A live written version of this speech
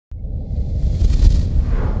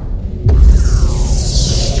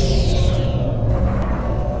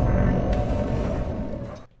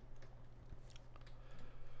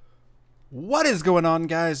What is going on,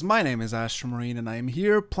 guys? My name is Astromarine and I am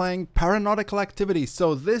here playing Paranautical activity.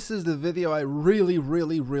 So this is the video I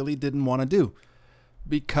really didn't want to do,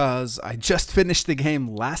 because I just finished the game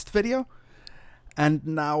last video and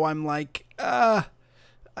now I'm like, I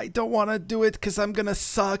don't want to do it because I'm gonna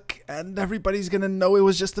suck and everybody's gonna know it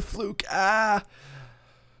was just a fluke.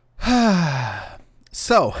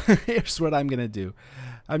 So here's what I'm gonna do.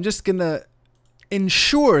 I'm just gonna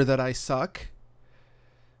ensure that I suck.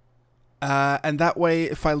 And that way,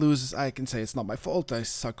 if I lose, I can say it's not my fault. I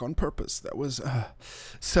suck on purpose. That was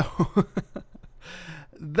so.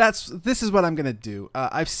 This is what I'm gonna do.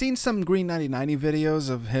 I've seen some Green 9090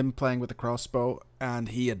 videos of him playing with the crossbow, and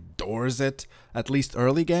he adores it. At least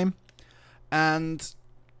early game, and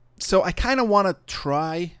so I kind of want to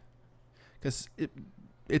try, because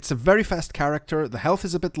it's a very fast character. The health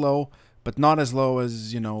is a bit low, but not as low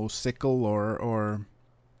as, you know, Sickle or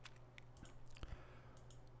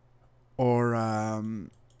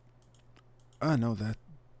oh no,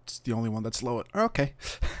 that's the only one that's low. Okay.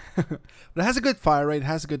 But it has a good fire rate, it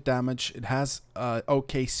has good damage, it has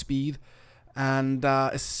okay speed, and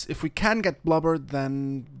if we can get blubbered,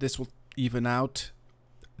 then this will even out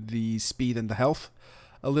the speed and the health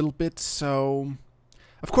a little bit. So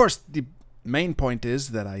of course the main point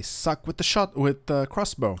is that I suck with the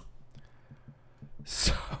crossbow.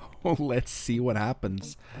 So let's see what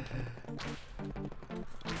happens.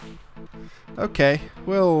 Okay,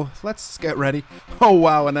 well, let's get ready. Oh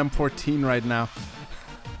wow, an M14 right now.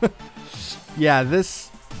 Yeah,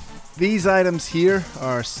 these items here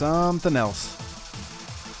are something else.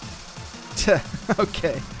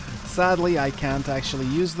 Okay, sadly I can't actually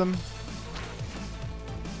use them.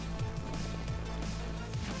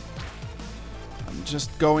 I'm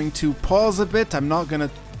just going to pause a bit. I'm not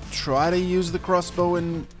gonna try to use the crossbow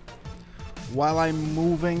while I'm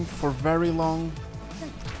moving for very long.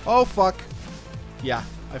 Oh fuck. Yeah,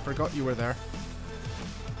 I forgot you were there.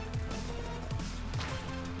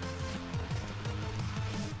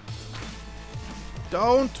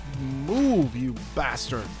 Don't move, you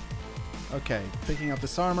bastard. Okay, picking up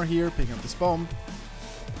this armor here, picking up this bomb.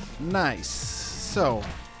 Nice. So.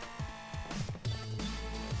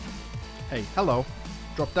 Hey, hello.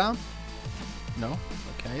 Drop down? No?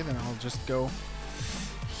 Okay, then I'll just go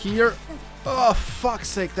here. Oh, fuck's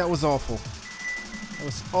sake, that was awful. That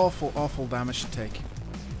was awful damage to take.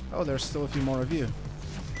 Oh, there's still a few more of you.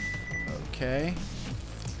 Okay.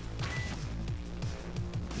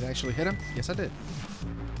 Did I actually hit him? Yes, I did.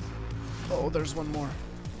 Oh, there's one more.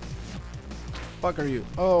 Bugger you.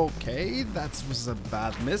 Okay, that was a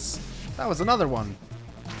bad miss. That was another one.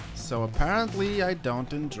 So apparently I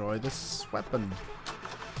don't enjoy this weapon.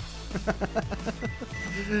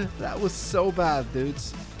 That was so bad,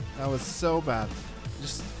 dudes. That was so bad.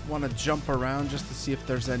 Just want to jump around just to see if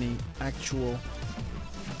there's any actual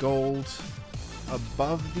gold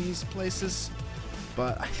above these places,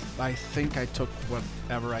 but I think I took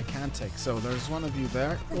whatever I can take. So there's one of you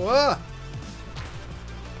there. Whoa!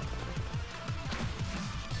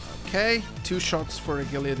 Okay, 2 shots for a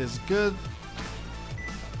Gilead is good.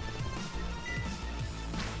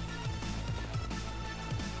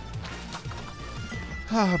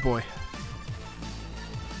 Oh boy.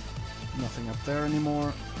 Nothing up there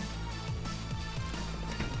anymore.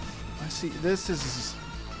 I see, this is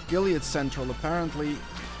Gilead Central, apparently.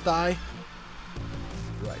 Die.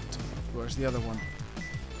 Right. Where's the other one?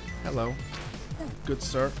 Hello. Good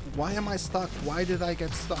sir. Why am I stuck? Why did I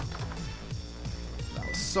get stuck? That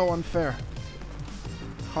was so unfair.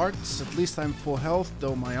 Hearts, at least I'm full health,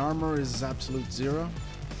 though my armor is absolute 0.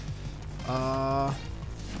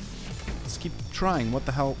 Let's keep trying. What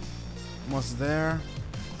the hell was there?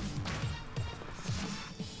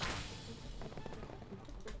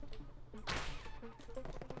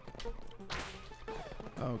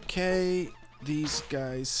 Okay, these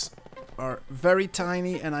guys are very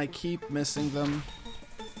tiny and I keep missing them.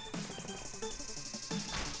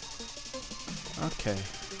 Okay,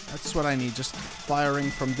 that's what I need, just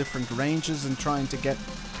firing from different ranges and trying to get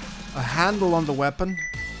a handle on the weapon.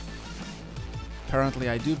 Apparently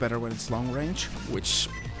I do better when it's long range, which,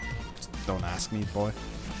 just don't ask me, boy.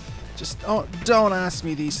 Just don't ask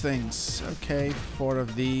me these things. Okay, 4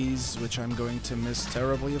 of these, which I'm going to miss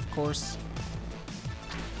terribly, of course.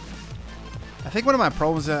 I think one of my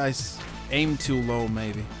problems is that I aim too low,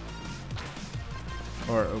 maybe.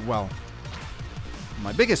 Or, well,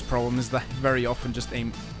 my biggest problem is that I very often just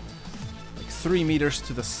aim like 3 meters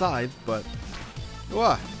to the side, but...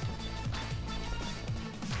 Whoa.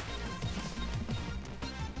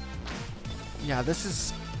 Yeah, this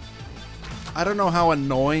is... I don't know how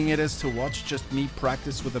annoying it is to watch just me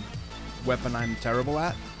practice with a weapon I'm terrible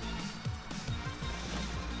at.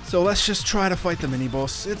 So let's just try to fight the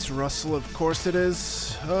mini-boss. It's Russell, of course it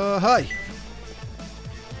is. Hi!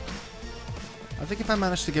 I think if I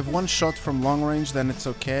manage to give one shot from long range, then it's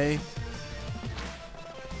okay.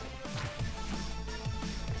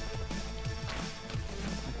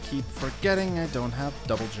 I keep forgetting I don't have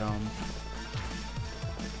double jump.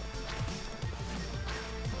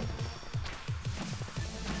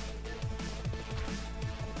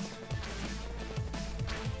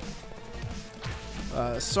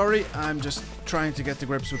 Sorry, I'm just trying to get to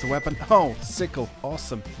grips with the weapon. Oh, sickle.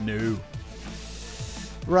 Awesome. No.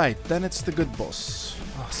 Right, then it's the good boss.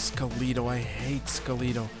 Oh, Scalito. I hate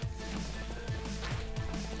Scalito.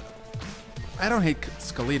 I don't hate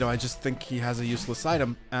Scalito, I just think he has a useless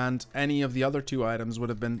item, and any of the other two items would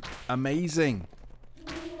have been amazing.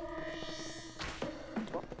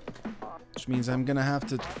 Which means I'm gonna have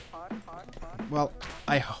to... Well,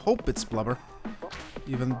 I hope it's Blubber.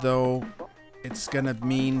 Even though it's gonna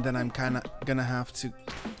mean that I'm kinda gonna have to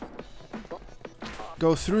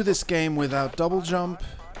go through this game without double jump.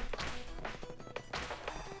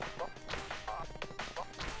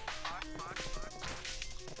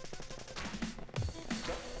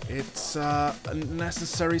 It's a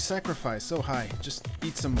necessary sacrifice. Oh, hi. Just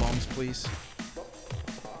eat some bombs, please.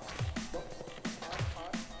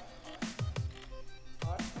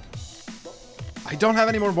 I don't have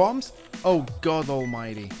any more bombs? Oh, God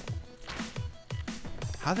almighty.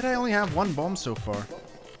 How did I only have one bomb so far?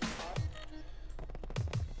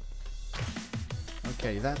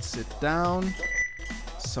 Okay, that's it down.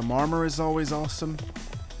 Some armor is always awesome.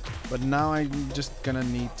 But now I'm just gonna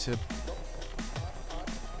need to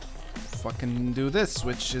fucking do this,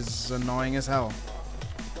 which is annoying as hell.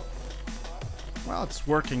 Well, it's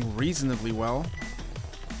working reasonably well.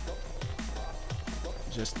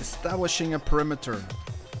 Just establishing a perimeter.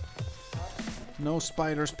 No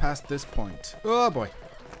spiders past this point. Oh boy.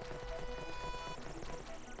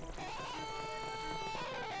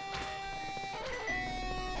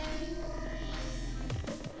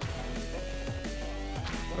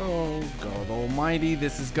 Oh God almighty,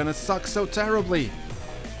 this is gonna suck so terribly.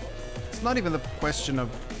 It's not even the question of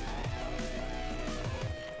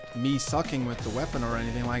me sucking with the weapon or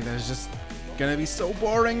anything like that. It's just gonna be so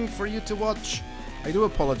boring for you to watch. I do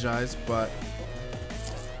apologize, but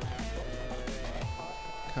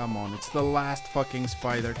come on, it's the last fucking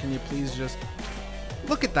spider. Can you please just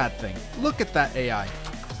look at that thing? Look at that AI.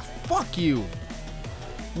 Fuck you.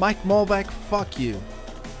 Mike Molbeck, fuck you.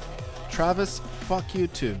 Travis, fuck you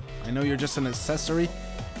too. I know you're just an accessory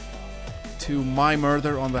to my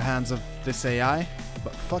murder on the hands of this AI,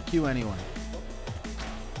 but fuck you anyway.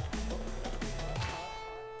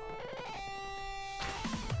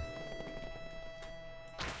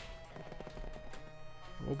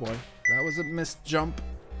 Oh boy, that was a missed jump.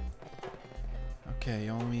 Okay,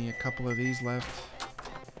 only a couple of these left.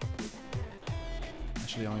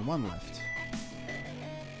 Actually, only one left.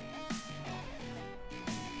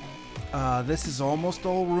 This is almost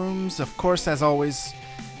all rooms. Of course, as always,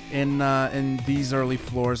 in these early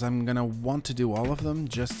floors, I'm gonna want to do all of them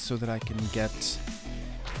just so that I can get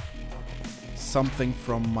something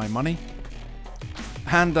from my money.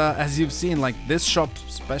 And as you've seen, like this shop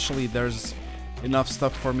especially, there's enough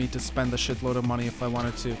stuff for me to spend a shitload of money if I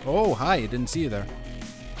wanted to. Oh, hi, I didn't see you there.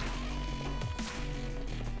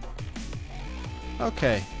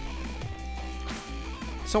 Okay.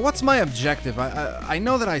 So what's my objective? I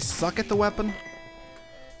know that I suck at the weapon,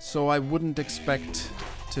 so I wouldn't expect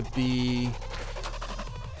to be...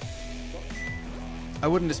 I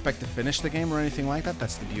wouldn't expect to finish the game or anything like that.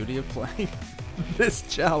 That's the beauty of playing this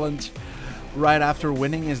challenge right after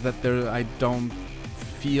winning, is that I don't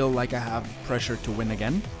feel like I have pressure to win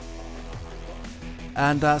again.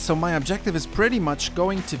 And so my objective is pretty much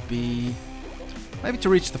going to be maybe to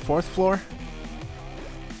reach the 4th floor.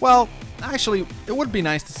 Well, actually, it would be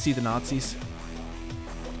nice to see the Nazis.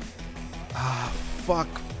 Ah, fuck.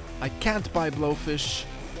 I can't buy Blowfish.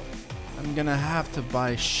 I'm gonna have to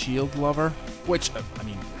buy Shield Lover. Which, I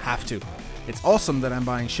mean, have to. It's awesome that I'm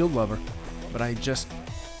buying Shield Lover. But I just...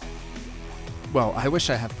 Well, I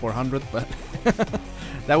wish I had 400, but...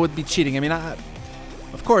 that would be cheating. I mean,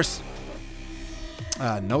 of course...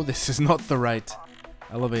 no, this is not the right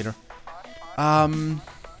elevator.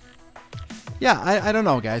 Yeah, I don't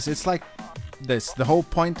know, guys. It's like this. The whole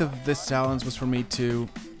point of this challenge was for me to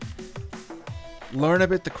learn a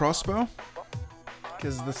bit the crossbow,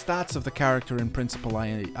 because the stats of the character in principle,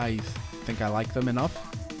 I think I like them enough.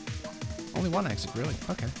 Only one exit, really?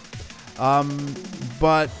 Okay.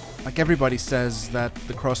 But like everybody says that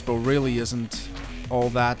the crossbow really isn't all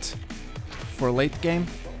that for late game.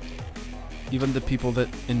 Even the people that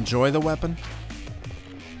enjoy the weapon.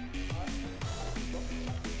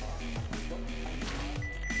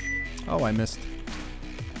 Oh, I missed.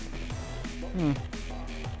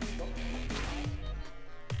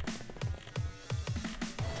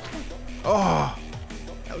 Oh,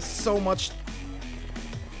 that was so much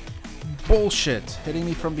bullshit. Hitting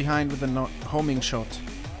me from behind with a homing shot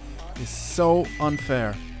is so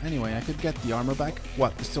unfair. Anyway, I could get the armor back.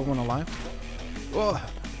 What? There's still one alive? Oh,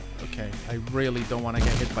 okay. I really don't want to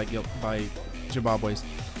get hit by Zimbabwe's.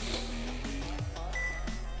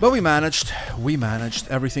 But we managed. We managed.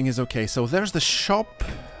 Everything is okay. So there's the shop.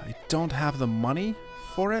 I don't have the money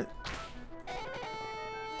for it.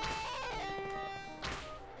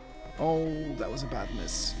 Oh, that was a bad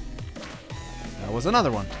miss. That was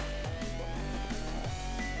another one.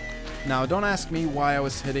 Now, don't ask me why I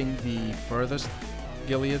was hitting the furthest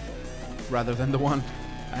Gilead rather than the one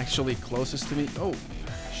actually closest to me. Oh,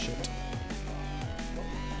 shit.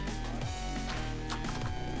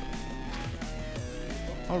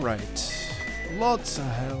 Alright. Lots of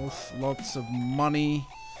health, lots of money.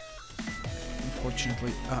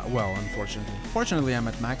 Unfortunately, unfortunately. Fortunately, I'm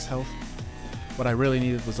at max health. What I really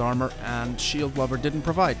needed was armor, and Shield Lover didn't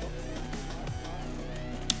provide.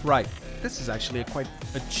 Right. This is actually quite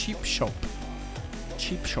a cheap shop.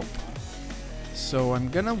 Cheap shop. So I'm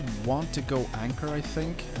gonna want to go anchor, I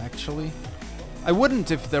think, actually. I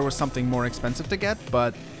wouldn't if there was something more expensive to get,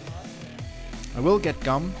 but I will get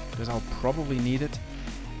gum, because I'll probably need it.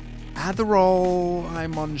 Adderall,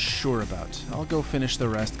 I'm unsure about. I'll go finish the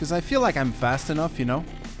rest, because I feel like I'm fast enough, you know?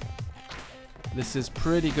 This is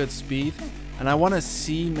pretty good speed, and I want to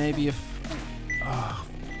see maybe if... Oh,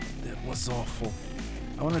 that was awful.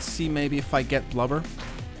 I want to see maybe if I get blubber.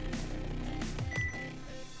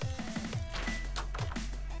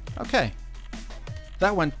 Okay.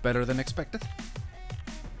 That went better than expected.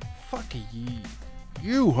 Fuck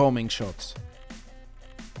you homing shots.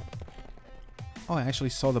 Oh, I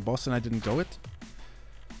actually saw the boss and I didn't go it.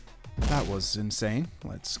 That was insane.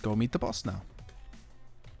 Let's go meet the boss now.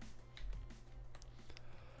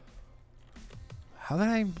 How did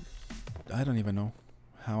I don't even know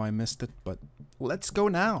how I missed it, but let's go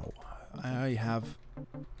now. I have...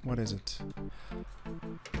 What is it?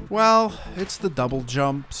 Well, it's the double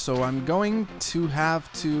jump, so I'm going to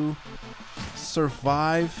have to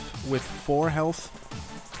survive with 4 health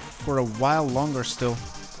for a while longer still. I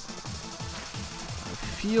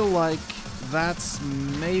feel like that's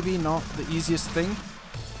maybe not the easiest thing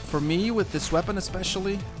for me with this weapon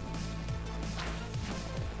especially.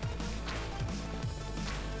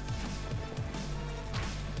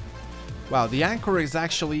 Wow, the anchor is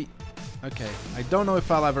actually... Okay, I don't know if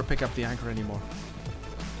I'll ever pick up the anchor anymore.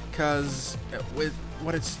 Because with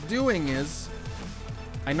what it's doing is...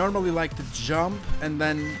 I normally like to jump, and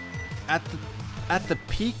then at the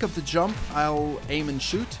peak of the jump, I'll aim and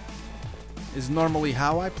shoot. Is normally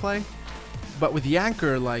how I play. But with the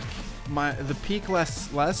anchor, like, the peak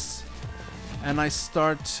less, and I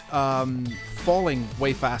start falling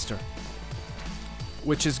way faster.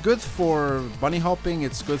 Which is good for bunny hopping,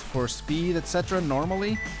 it's good for speed, etc.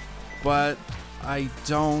 normally, but I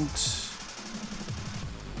don't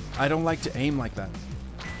like to aim like that.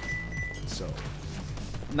 So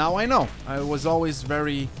now I know. I was always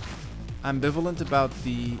very ambivalent about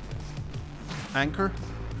the anchor,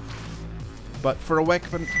 but for a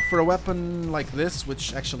weapon like this,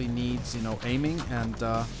 which actually needs, you know, aiming and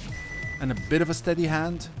a bit of a steady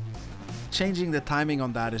hand, changing the timing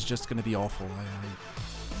on that is just going to be awful. I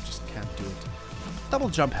just can't do it. Double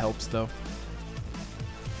jump helps, though.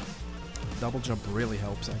 Double jump really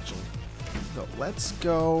helps, actually. So let's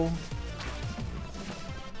go.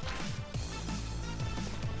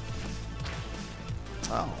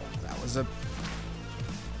 Oh, that was a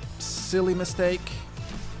silly mistake.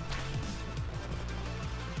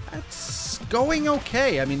 It's going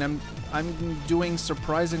okay. I mean, I'm doing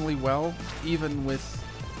surprisingly well, even with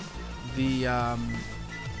the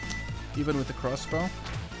crossbow.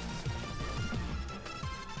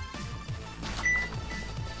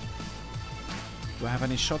 Do I have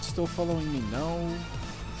any shots still following me? No.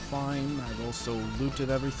 Fine. I've also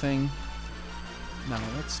looted everything. Now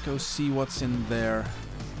let's go see what's in there.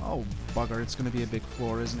 Oh, bugger. It's going to be a big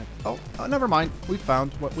floor, isn't it? Oh, never mind. We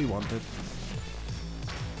found what we wanted.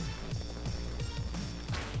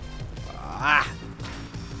 Ah!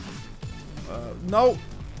 No!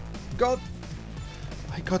 God!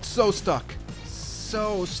 I got so stuck.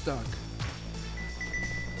 So stuck.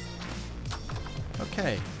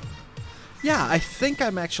 Okay. Yeah, I think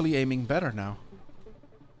I'm actually aiming better now.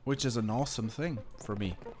 Which is an awesome thing for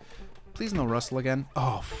me. Please no rustle again.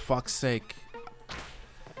 Oh, fuck's sake.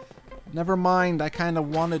 Never mind, I kind of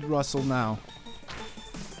wanted rustle now.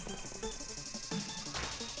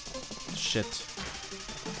 Shit.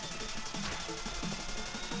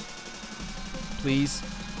 Please.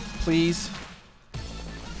 Please.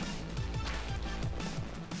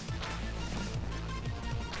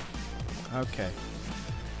 Okay.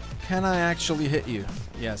 Can I actually hit you?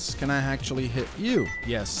 Yes. Can I actually hit you?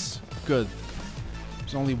 Yes. Good.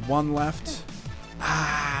 There's only one left.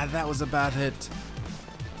 Ah, that was a bad hit.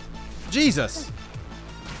 Jesus!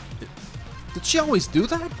 Did she always do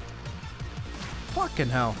that? Fucking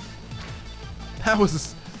hell. That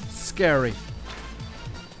was scary.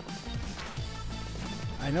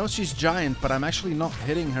 I know she's giant, but I'm actually not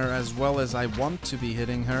hitting her as well as I want to be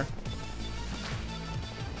hitting her.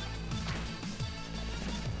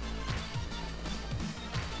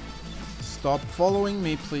 Stop following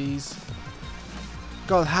me, please.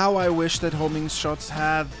 God, how I wish that homing shots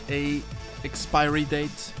had a expiry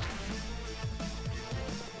date.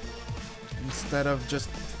 Instead of just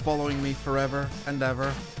following me forever and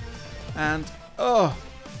ever. And,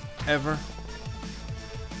 ever.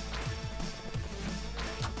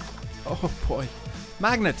 Oh boy.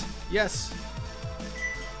 Magnet! Yes!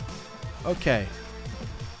 Okay.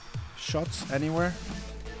 Shots anywhere?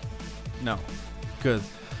 No. Good.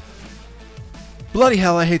 Bloody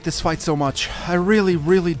hell, I hate this fight so much. I really,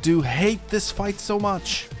 really do hate this fight so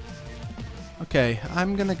much. Okay,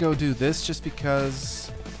 I'm gonna go do this just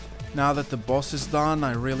because now that the boss is done,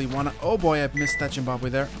 I really wanna... Oh boy, I missed that Zimbabwe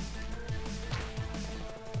there.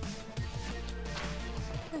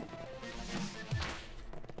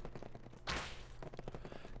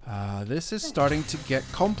 This is starting to get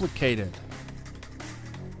complicated.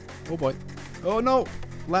 Oh boy. Oh no!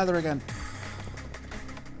 Lather again.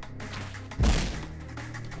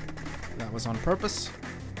 That was on purpose.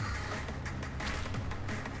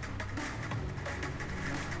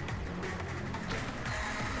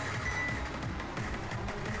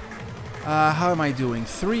 How am I doing?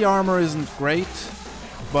 3 armor isn't great,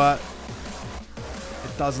 but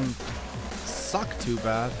it doesn't suck too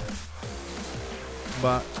bad.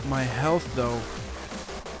 But my health though,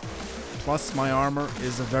 plus my armor,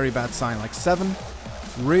 is a very bad sign. Like 7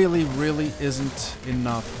 really, really isn't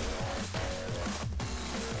enough.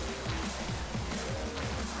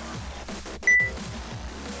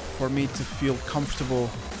 For me to feel comfortable,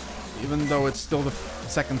 even though it's still the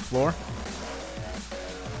 2nd floor.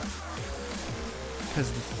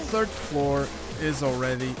 Because the 3rd floor is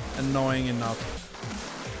already annoying enough.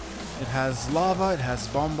 It has lava, it has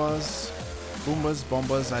bombas.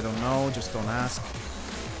 Bombas, I don't know, just don't ask.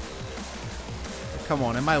 Come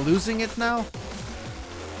on, am I losing it now?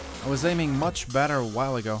 I was aiming much better a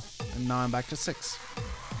while ago, and now I'm back to 6.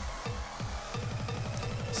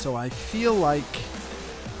 So I feel like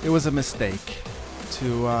it was a mistake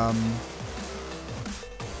to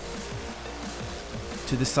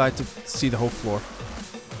decide to see the whole floor.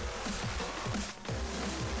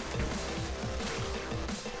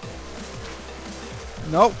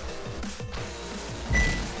 Nope.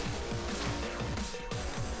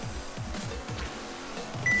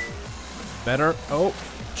 Better. Oh,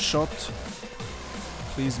 shot.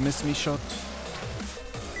 Please miss me, shot.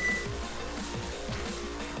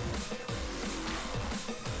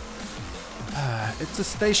 It's a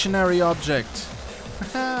stationary object.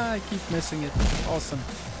 I keep missing it. Awesome.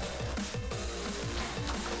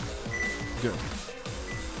 Good.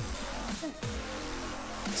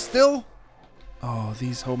 Still? Oh,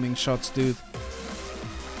 these homing shots, dude.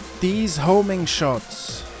 These homing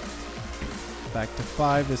shots. Back to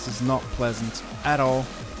 5. This is not pleasant at all.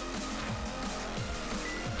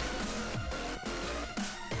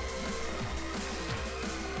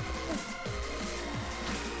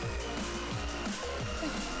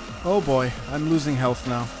 Oh boy, I'm losing health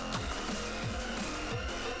now.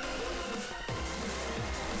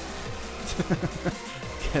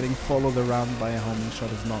 Getting followed around by a homing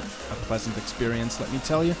shot is not a pleasant experience, let me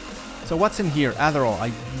tell you. So what's in here? Adderall.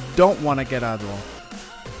 I don't want to get Adderall.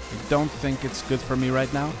 I don't think it's good for me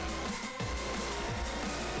right now.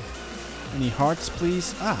 Any hearts,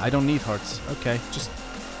 please? Ah, I don't need hearts. Okay, just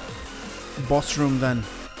boss room then.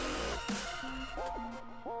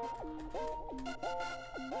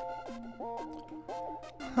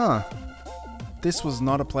 Huh. This was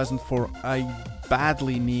not a pleasant floor. I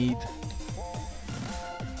badly need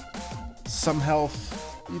some health.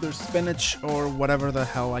 Either spinach or whatever the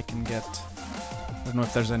hell I can get. I don't know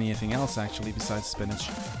if there's anything else actually besides spinach.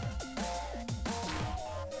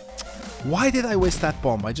 Why did I waste that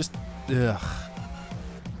bomb? I just... Ugh.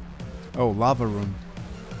 Oh, lava room.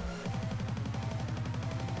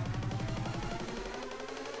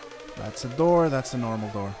 That's a door, that's a normal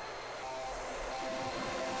door.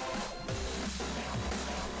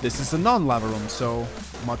 This is a non-lava room, so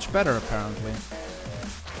much better apparently.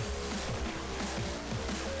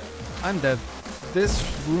 I'm dead. This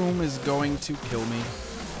room is going to kill me.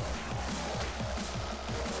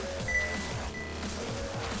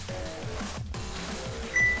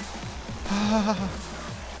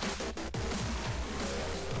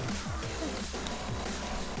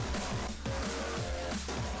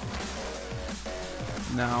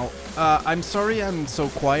 Now, I'm sorry I'm so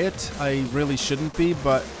quiet. I really shouldn't be,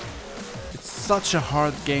 but it's such a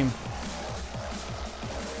hard game.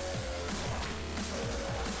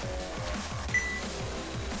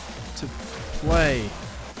 To play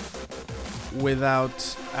without...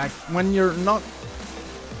 when you're not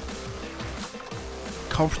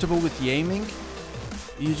comfortable with the aiming,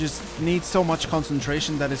 you just need so much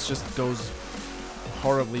concentration that it just goes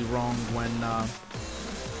horribly wrong when...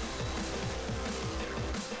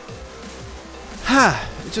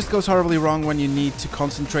 it just goes horribly wrong when you need to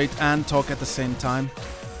concentrate and talk at the same time.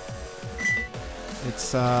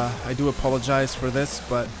 It's, I do apologize for this,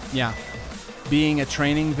 but yeah. Being a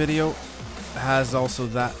training video has also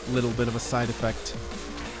that little bit of a side effect.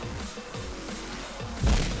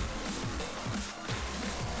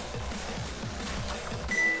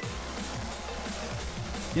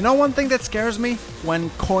 You know one thing that scares me? When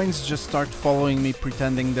coins just start following me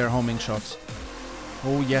pretending they're homing shots.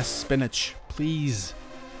 Oh yes, spinach. Please.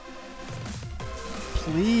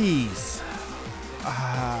 Please.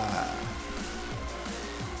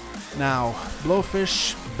 Now,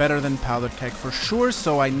 blowfish, better than powdered keg for sure,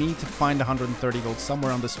 so I need to find 130 gold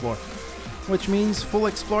somewhere on this floor. Which means full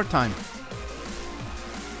explore time.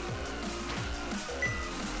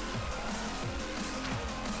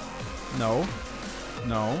 No.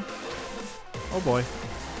 No. Oh boy.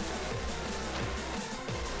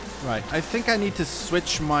 Right, I think I need to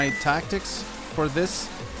switch my tactics for this,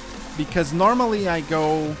 because normally I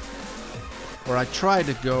go, or I try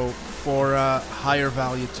to go, for higher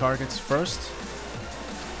value targets first,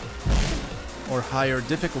 or higher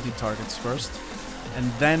difficulty targets first,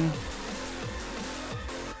 and then...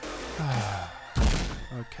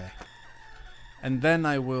 okay. And then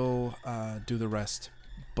I will do the rest.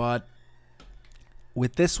 But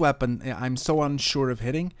with this weapon, I'm so unsure of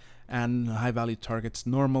hitting, and high value targets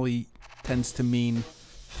normally tends to mean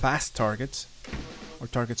fast targets, or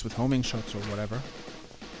targets with homing shots or whatever.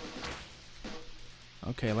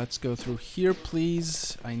 Okay, let's go through here,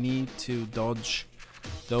 please. I need to dodge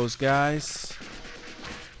those guys.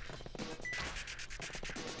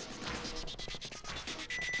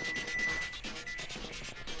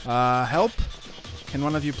 Help? Can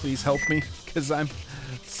one of you please help me? Because I'm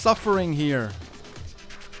suffering here.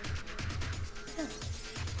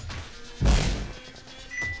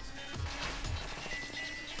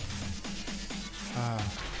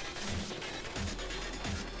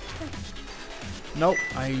 Nope,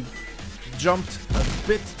 I jumped a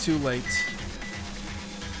bit too late.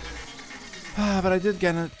 But I did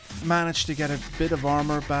manage to get a bit of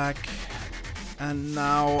armor back. And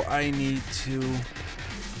now I need to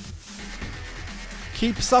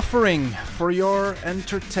keep suffering for your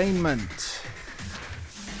entertainment.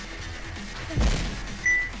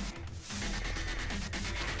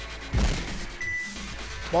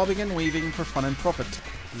 Bobbing and weaving for fun and profit.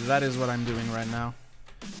 That is what I'm doing right now.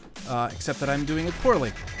 Except that I'm doing it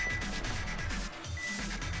poorly.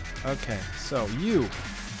 Okay, so you.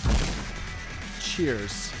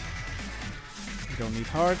 Cheers. I don't need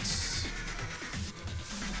hearts.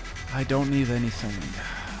 I don't need anything.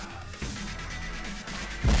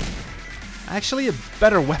 Actually, a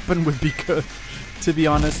better weapon would be good, to be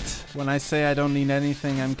honest. When I say I don't need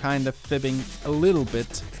anything, I'm kind of fibbing a little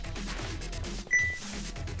bit.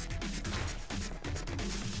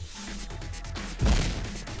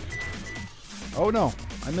 Oh no,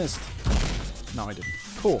 I missed. No, I didn't.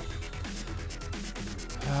 Cool.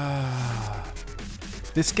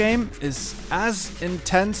 This game is as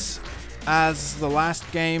intense as the last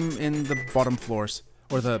game in the bottom floors.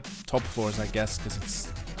 Or the top floors, I guess, because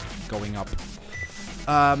it's going up.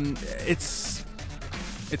 It's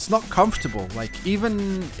not comfortable. Like,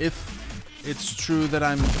 even if it's true that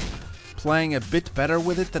I'm playing a bit better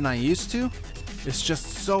with it than I used to, it's just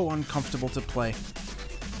so uncomfortable to play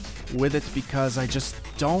with it because I just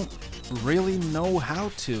don't really know how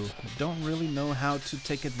to. I don't really know how to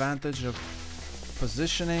take advantage of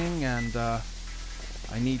positioning, and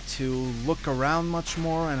I need to look around much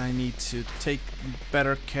more, and I need to take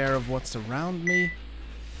better care of what's around me.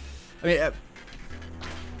 I mean,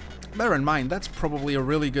 bear in mind, that's probably a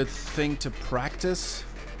really good thing to practice,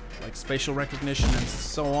 like spatial recognition and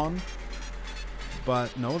so on.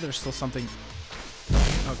 But no, there's still something.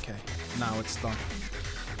 Okay, now it's done.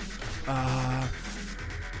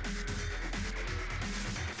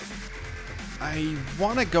 I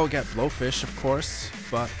want to go get blowfish, of course,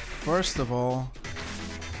 but first of all...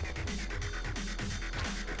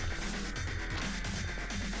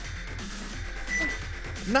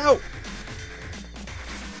 No!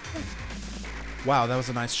 Wow, that was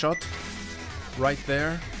a nice shot. Right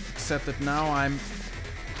there. Except that now I'm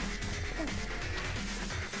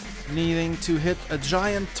needing to hit a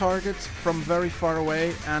giant target from very far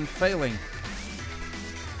away and failing.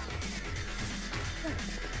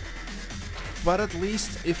 But at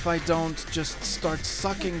least if I don't just start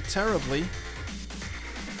sucking terribly,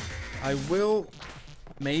 I will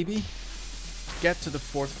maybe get to the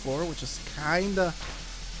 4th floor, which is kinda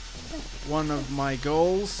one of my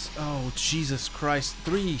goals. Oh, Jesus Christ.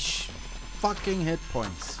 3 fucking hit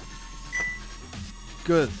points.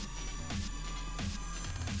 Good.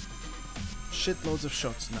 Shitloads of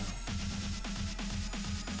shots now.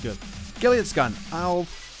 Good. Gilead's gun.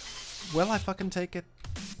 Will I fucking take it?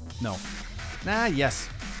 No. Nah, yes.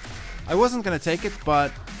 I wasn't gonna take it,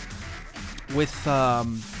 but with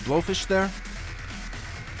blowfish there,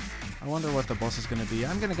 I wonder what the boss is gonna be.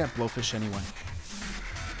 I'm gonna get blowfish anyway.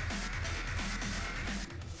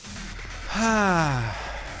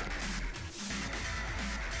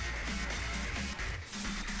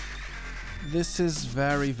 This is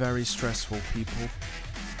very, very stressful, people.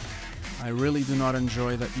 I really do not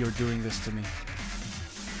enjoy that you're doing this to me.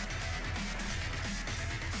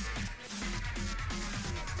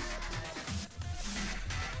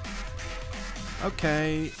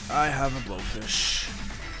 Okay, I have a blowfish.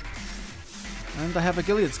 And I have a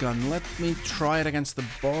Gilead's gun. Let me try it against the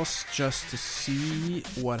boss just to see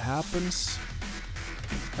what happens.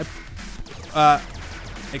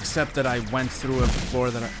 Except that I went through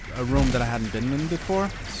a room that I hadn't been in before,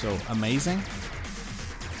 so amazing.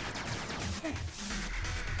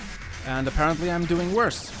 And apparently I'm doing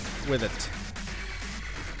worse with it.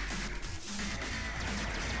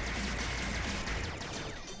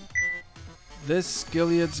 This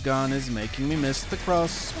Gilead's gun is making me miss the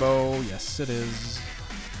crossbow. Yes, it is.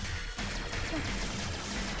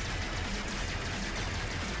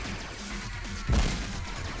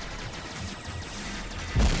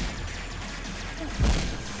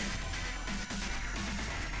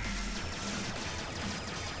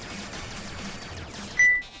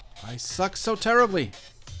 I suck so terribly.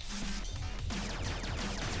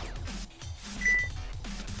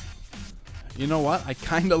 You know what? I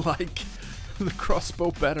kinda like the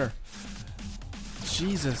crossbow better.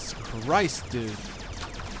 Jesus Christ, dude.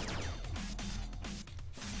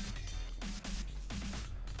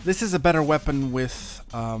 This is a better weapon with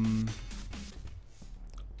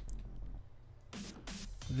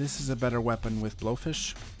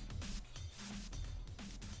blowfish.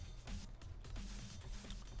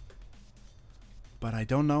 But I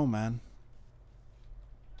don't know, man.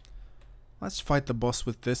 Let's fight the boss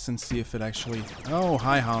with this and see if it actually... Oh,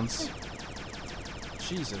 hi, Hans.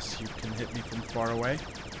 Jesus, you can hit me from far away.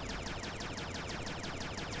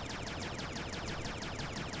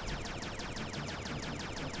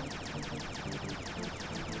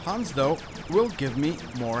 Hans, though, will give me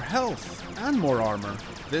more health and more armor.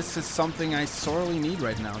 This is something I sorely need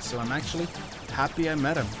right now, so I'm actually happy I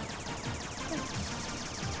met him.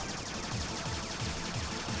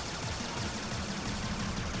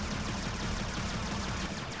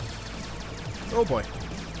 Oh boy.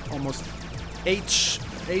 Almost 8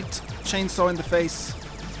 chainsaw in the face.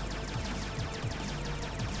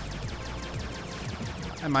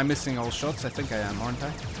 Am I missing all shots? I think I am, aren't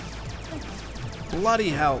I? Bloody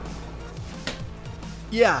hell.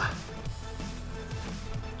 Yeah.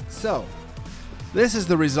 So, this is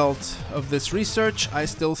the result of this research. I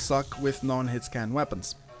still suck with non-hit scan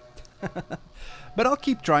weapons. But I'll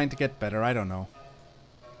keep trying to get better, I don't know.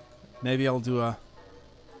 Maybe I'll do a...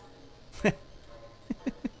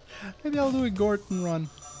 Maybe I'll do a Gordon run.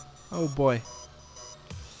 Oh boy.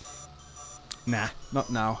 Nah,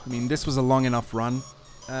 not now. I mean, this was a long enough run.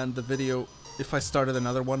 And the video, if I started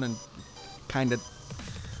another one and kind of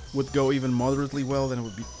would go even moderately well, then it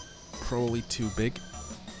would be probably too big.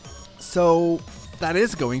 So, that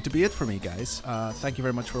is going to be it for me, guys. Thank you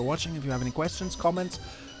very much for watching. If you have any questions, comments,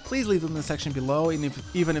 please leave them in the section below. And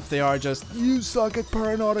even if they are just, you suck at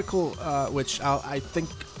Paranautical, which I think...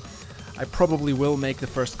 I probably will make the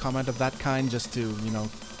first comment of that kind just to, you know,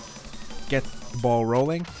 get the ball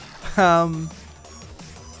rolling.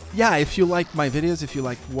 Yeah, if you like my videos, if you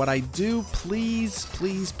like what I do, please,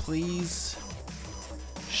 please, please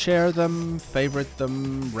share them, favorite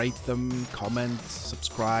them, rate them, comment,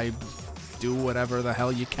 subscribe, do whatever the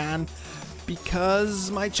hell you can,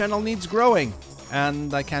 because my channel needs growing,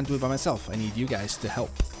 and I can't do it by myself. I need you guys to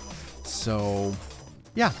help. So,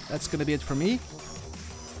 yeah, that's gonna be it for me.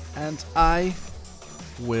 And I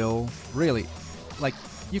will really, like,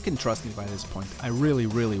 you can trust me by this point. I really,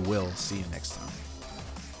 really will see you next time.